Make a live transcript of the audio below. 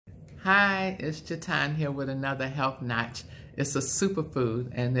Hi, it's Jatan here with another health notch. It's a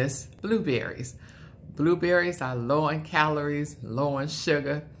superfood and it's blueberries. Blueberries are low in calories, low in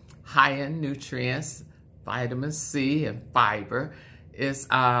sugar, high in nutrients, vitamin C and fiber. It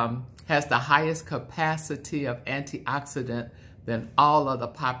has the highest capacity of antioxidant than all other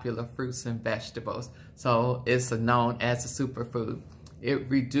popular fruits and vegetables. So it's known as a superfood. It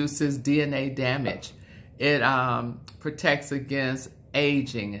reduces DNA damage. It protects against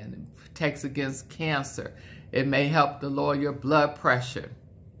aging and protects against cancer. It may help to lower your blood pressure.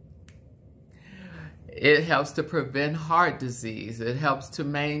 It helps to prevent heart disease. It helps to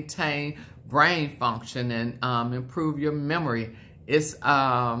maintain brain function and improve your memory. It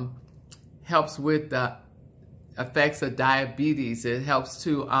helps with the effects of diabetes. It helps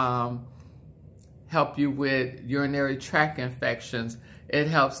to help you with urinary tract infections. It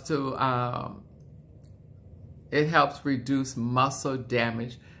helps reduce muscle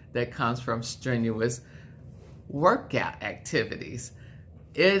damage that comes from strenuous workout activities.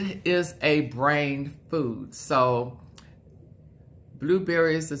 It is a brain food. So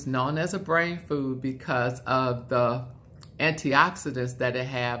blueberries is known as a brain food because of the antioxidants that it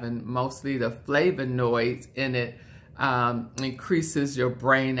have, and mostly the flavonoids in it. Increases your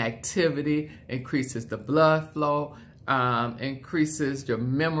brain activity, increases the blood flow, increases your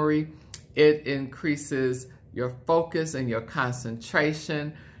memory. It increases your focus and your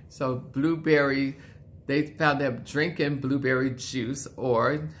concentration. So blueberry, they found that drinking blueberry juice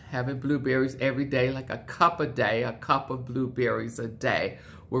or having blueberries every day, like a cup a day, a cup of blueberries a day,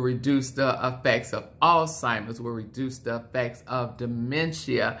 will reduce the effects of Alzheimer's, will reduce the effects of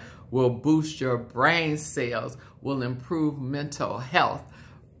dementia, will boost your brain cells, will improve mental health.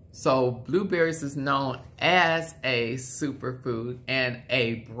 So blueberries is known as a superfood and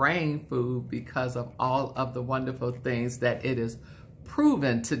a brain food because of all of the wonderful things that it is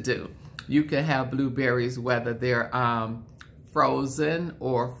proven to do. You can have blueberries whether they're frozen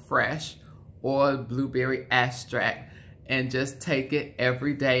or fresh or blueberry extract, and just take it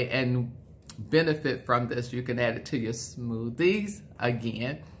every day and benefit from this. You can add it to your smoothies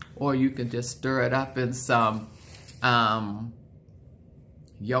again, or you can just stir it up in some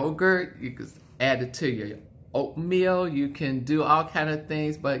yogurt. You can add it to your oatmeal. You can do all kind of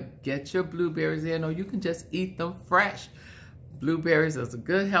things, but get your blueberries in, or you can just eat them fresh. Blueberries is a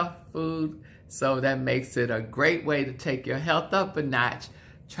good health food, so that makes it a great way to take your health up a notch.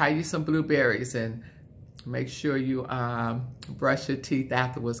 Try you some blueberries and make sure you brush your teeth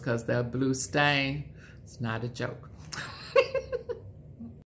afterwards, because that blue stain is not a joke.